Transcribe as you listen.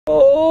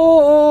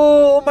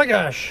Oh my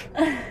gosh.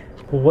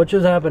 What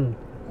just happened?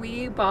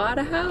 We bought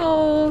a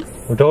house.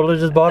 We totally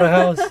just bought a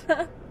house.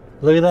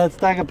 Look at that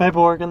stack of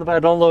paperwork in the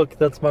back. Don't look.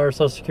 That's our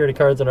social security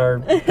cards and our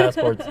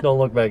passports. Don't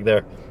look back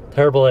there.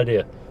 Terrible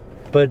idea.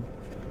 But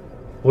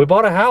we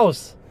bought a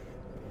house.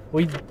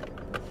 We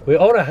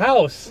own a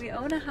house. We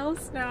own a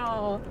house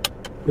now.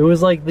 It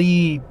was like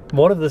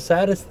one of the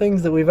saddest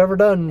things that we've ever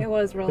done. It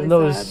was really sad. Even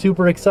though it was sad.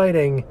 super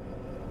exciting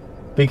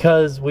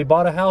because we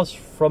bought a house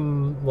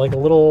from like a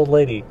little old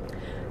lady.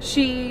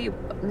 She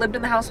lived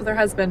in the house with her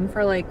husband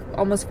for like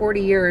almost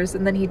 40 years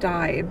and then he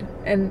died.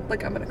 And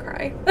like, I'm gonna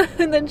cry.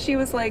 And then she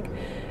was like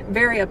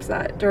very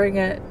upset during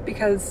it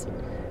because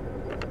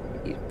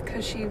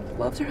she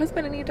loves her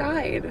husband and he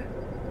died.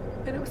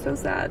 And it was so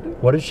sad.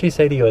 What did she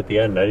say to you at the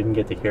end? I didn't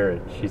get to hear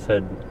it. She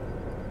said,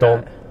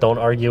 don't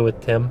argue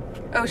with Tim.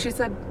 Oh, she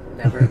said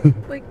never,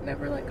 like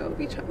never let go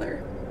of each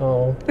other.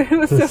 Oh. It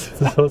was so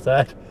sad. So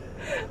sad.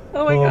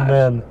 Oh my gosh.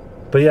 Man.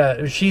 But yeah,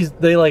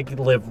 they like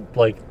live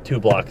like 2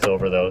 blocks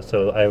over though,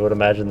 so I would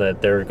imagine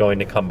that they're going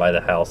to come by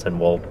the house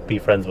and we'll be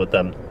friends with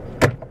them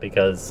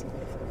because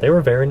they were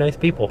very nice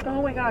people.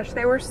 Oh my gosh,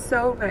 they were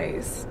so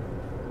nice.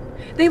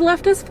 They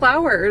left us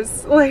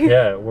flowers. Like,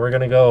 yeah, we're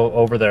gonna go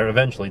over there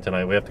eventually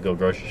tonight. We have to go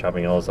grocery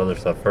shopping and all this other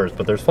stuff first,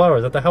 but there's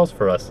flowers at the house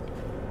for us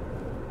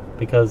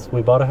because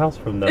we bought a house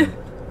from them.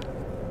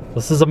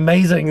 This is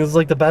amazing. This is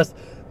like the best.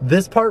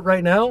 This part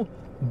right now,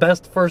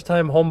 best first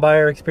time home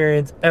buyer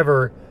experience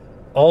ever.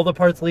 All the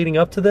parts leading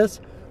up to this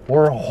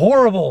were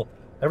horrible.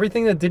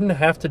 Everything that didn't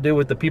have to do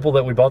with the people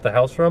that we bought the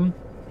house from,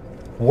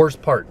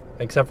 worst part,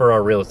 except for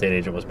our real estate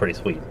agent was pretty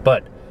sweet.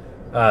 But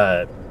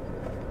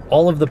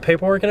all of the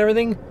paperwork and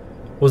everything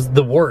was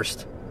the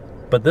worst.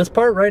 But this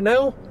part right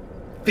now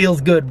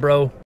feels good,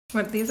 bro.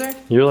 what these are?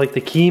 You're like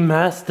the key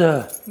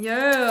master.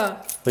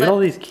 Yeah. Look at all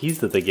these keys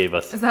that they gave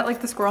us. Is that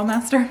like the squirrel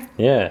master?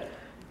 Yeah.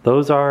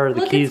 Those are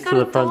the keys to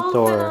the front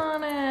door.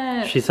 On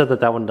it. She said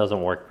that one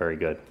doesn't work very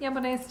good. Yeah,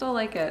 but I still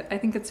like it. I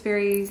think it's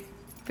very,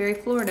 very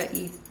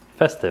Florida-y.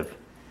 Festive.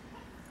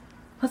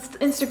 Let's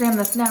Instagram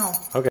this now.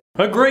 Okay.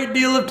 A great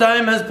deal of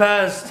time has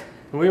passed.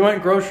 We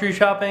went grocery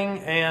shopping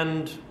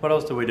and what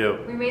else did we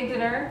do? We made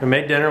dinner. We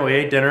made dinner, we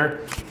ate dinner.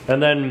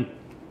 And then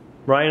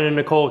Ryan and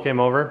Nicole came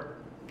over.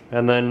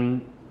 And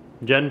then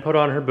Jen put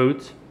on her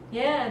boots.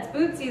 Yeah, it's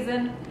boot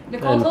season.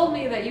 Nicole told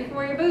me that you can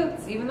wear your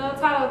boots even though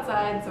it's hot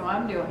outside, so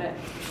I'm doing it.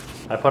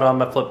 I put on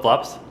my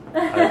flip-flops.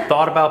 I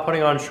thought about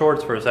putting on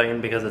shorts for a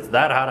second because it's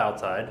that hot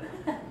outside.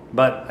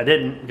 But I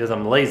didn't because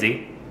I'm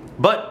lazy.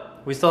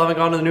 But we still haven't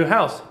gone to the new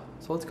house.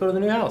 So let's go to the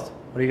new house.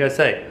 What do you guys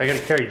say? I gotta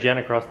carry Jen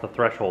across the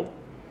threshold.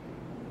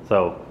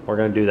 So we're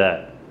gonna do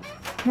that.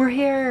 We're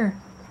here.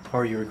 Oh,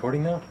 are you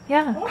recording now?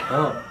 Yeah.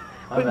 Oh.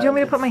 Do you want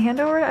me to put my hand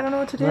over it? I don't know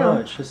what to do. No,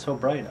 it's just so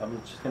bright.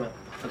 I'm just gonna...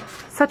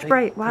 Such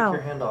bright, wow.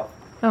 Take your hand off.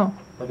 Oh.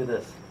 Look at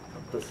this.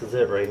 This is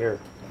it right here.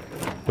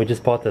 We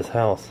just bought this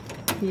house.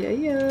 Yeah.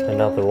 And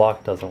now the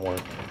lock doesn't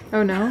work.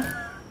 Oh no?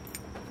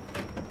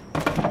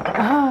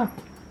 Ah.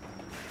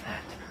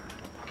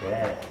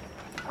 Yeah.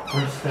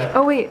 First step.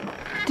 Oh wait,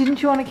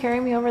 didn't you want to carry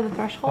me over the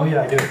threshold? Oh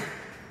yeah, I do.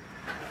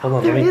 Hold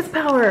on, There is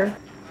power.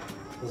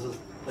 This is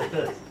like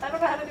this. I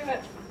don't know how to do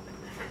it.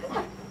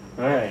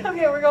 Alright.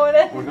 Okay, we're going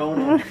in. We're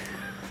going in.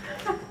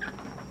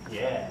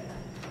 Yeah.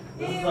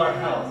 This is our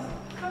house.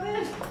 Come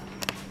in.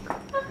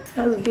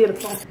 That was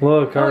beautiful.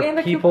 Look, our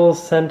and people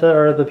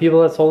the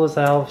people that sold us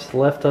the house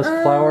left us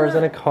flowers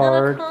and a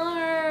card.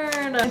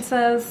 It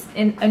says,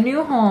 in a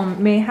new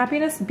home, may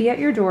happiness be at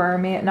your door,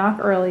 may it knock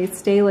early,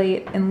 stay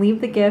late, and leave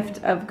the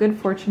gift of good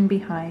fortune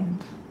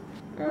behind.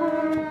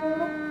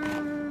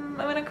 I'm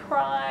gonna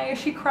cry.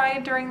 She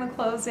cried during the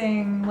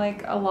closing,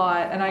 like a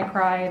lot, and I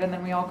cried, and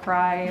then we all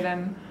cried,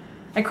 and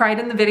I cried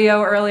in the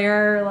video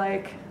earlier,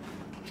 like.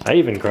 I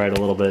even cried a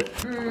little bit.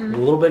 A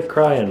little bit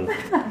crying.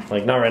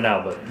 Like, not right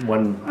now, but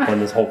when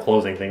this whole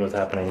closing thing was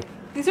happening.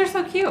 These are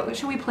so cute.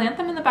 Should we plant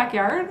them in the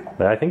backyard?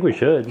 I think we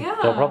should. Yeah.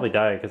 They'll probably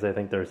die because I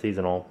think they're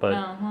seasonal, but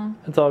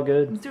it's all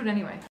good. Let's do it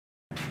anyway.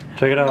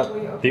 Check it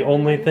out. The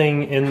only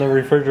thing in the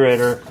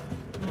refrigerator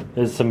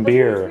is some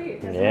beer.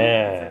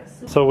 Yeah.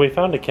 So we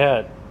found a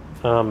cat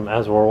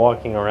as we're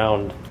walking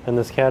around, and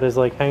this cat is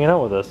like hanging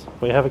out with us.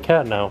 We have a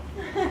cat now.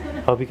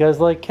 Hope you guys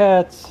like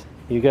cats.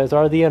 You guys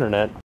are the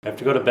internet. I have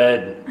to go to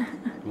bed.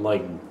 I'm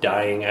like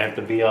dying. I have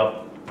to be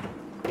up.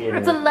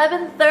 It's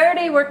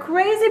 11:30. We're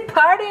crazy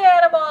party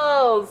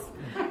animals.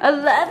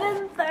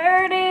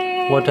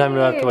 11:30. What time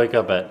do I have to wake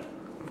up at?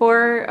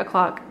 4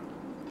 o'clock.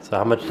 So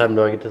how much time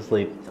do I get to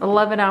sleep?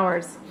 11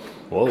 hours.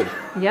 Whoa.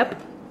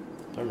 Yep.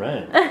 All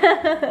right.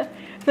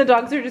 The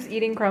dogs are just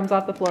eating crumbs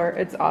off the floor.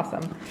 It's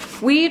awesome.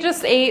 We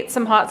just ate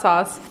some hot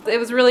sauce. It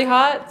was really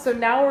hot, so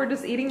now we're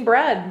just eating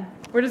bread.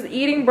 We're just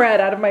eating bread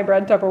out of my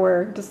bread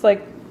Tupperware, just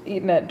like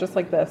eating it, just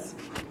like this.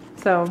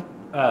 So.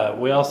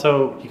 We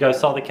also, you guys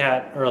saw the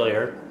cat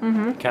earlier.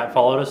 The cat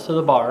followed us to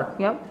the bar.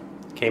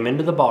 Yep. Came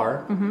into the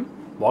bar.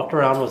 Walked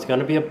around, was going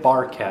to be a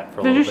bar cat for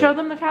a little bit. Did you show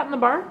them the cat in the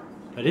bar?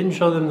 I didn't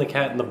show them the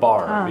cat in the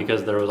bar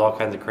because there was all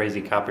kinds of crazy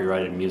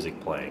copyrighted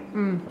music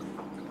playing.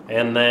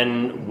 And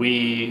then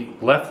we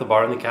left the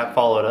bar and the cat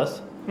followed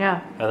us.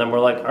 Yeah. And then we're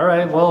like, all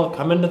right, well,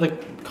 come into the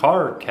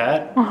car,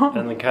 cat.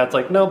 And the cat's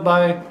like, no,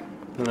 bye.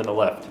 And then it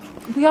left.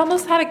 We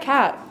almost had a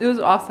cat. It was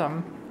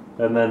awesome.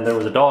 And then there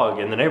was a dog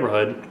in the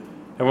neighborhood.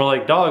 And we're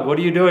like, dog, what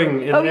are you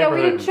doing in the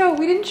neighborhood?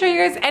 we didn't show you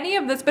guys any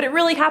of this, but it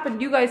really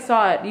happened. You guys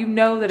saw it. You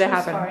know that it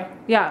happened. Sorry.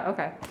 Yeah,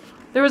 okay.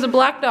 There was a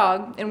black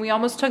dog, and we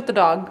almost took the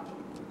dog.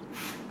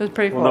 It was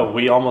pretty cool. Well, no,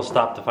 we almost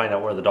stopped to find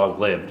out where the dog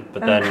lived.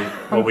 But then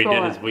what we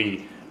did is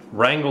we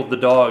wrangled the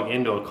dog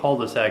into a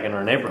cul-de-sac in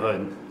our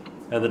neighborhood.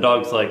 And the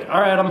dog's like, all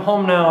right, I'm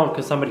home now,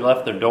 because somebody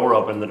left their door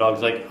open. The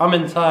dog's like, I'm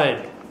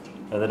inside.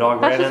 And the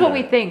dog ran in. That's just what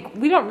we think.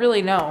 We don't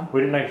really know.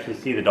 We didn't actually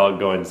see the dog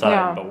go inside,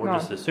 No, but we're no.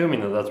 just assuming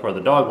that that's where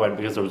the dog went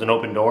because there was an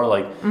open door.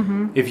 Like,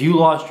 if you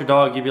lost your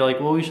dog, you'd be like,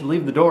 well, we should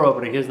leave the door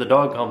open in case the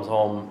dog comes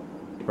home,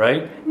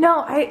 right?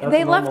 No,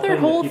 they a left normal their thing that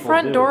whole people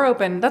front do. door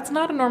open. That's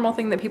not a normal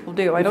thing that people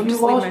do. I don't If you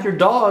just leave lost your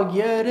dog,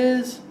 yeah, it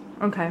is,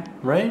 Okay,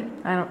 right?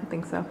 I don't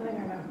think so.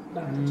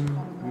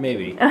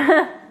 Maybe.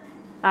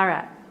 All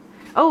right.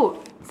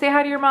 Oh, say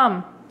hi to your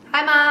mom.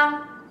 Hi,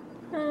 Mom.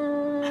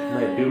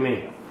 Right, do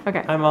me.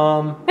 Okay. Hi,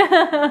 Mom.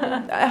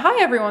 Hi,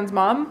 everyone's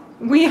mom.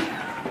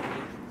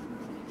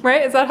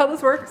 Right? Is that how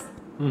this works?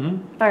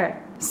 Mm-hmm. All right.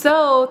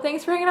 So,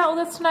 thanks for hanging out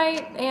with us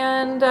tonight,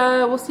 and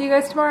we'll see you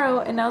guys tomorrow.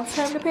 And now it's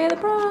time to pay the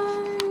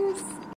price.